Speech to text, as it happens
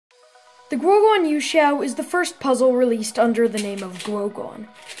The GuoGuan Yuexiao is the first puzzle released under the name of GuoGuan,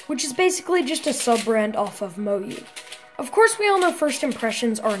 which is basically just a sub-brand off of Moyu. Of course, we all know first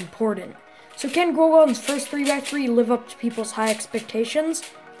impressions are important, so can GuoGuan's first 3x3 live up to people's high expectations?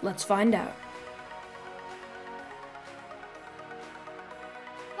 Let's find out.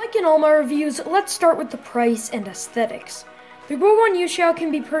 Like in all my reviews, let's start with the price and aesthetics. The GuoGuan Yuexiao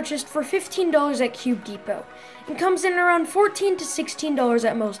can be purchased for $15 at Cube Depot, and comes in around $14 to $16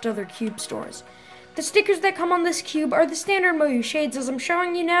 at most other Cube stores. The stickers that come on this cube are the standard Moyu shades as I'm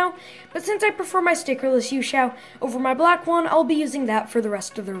showing you now, but since I prefer my stickerless Yuexiao over my black one, I'll be using that for the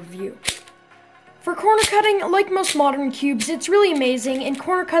rest of the review. For corner cutting, like most modern cubes, it's really amazing and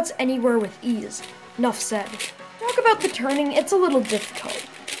corner cuts anywhere with ease. Enough said. Talk about the turning, it's a little difficult.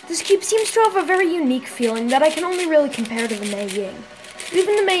 This cube seems to have a very unique feeling that I can only really compare to the Mei Ying.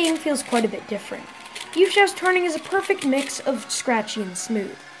 Even the Mei Ying feels quite a bit different. Yuexiao's turning is a perfect mix of scratchy and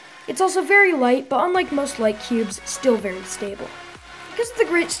smooth. It's also very light, but unlike most light cubes, still very stable. Because of the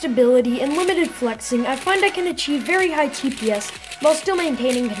great stability and limited flexing, I find I can achieve very high TPS while still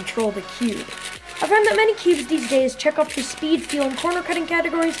maintaining control of the cube. I find that many cubes these days check off the speed, feel, and corner cutting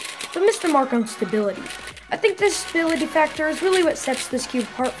categories, but miss the mark on stability. I think this stability factor is really what sets this cube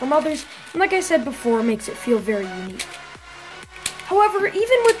apart from others, and like I said before, makes it feel very unique. However,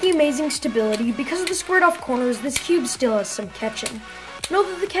 even with the amazing stability, because of the squared off corners, this cube still has some catching. Note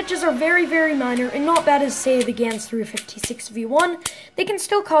that the catches are very, very minor and not bad as, say, the GAN's 356v1, they can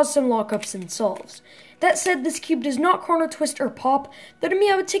still cause some lockups and solves. That said, this cube does not corner twist or pop, though to me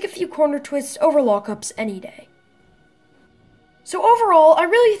I would take a few corner twists over lockups any day. So overall, I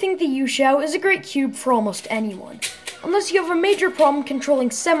really think the Yuexiao is a great cube for almost anyone. Unless you have a major problem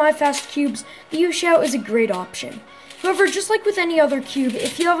controlling semi-fast cubes, the Yuexiao is a great option. However, just like with any other cube,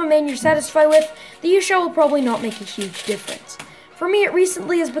 if you have a main you're satisfied with, the Yuexiao will probably not make a huge difference. For me, it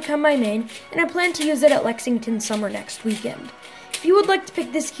recently has become my main, and I plan to use it at Lexington Summer next weekend. If you would like to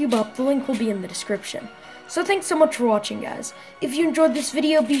pick this cube up, the link will be in the description. So thanks so much for watching, guys. If you enjoyed this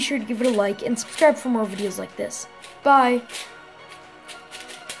video, be sure to give it a like and subscribe for more videos like this. Bye!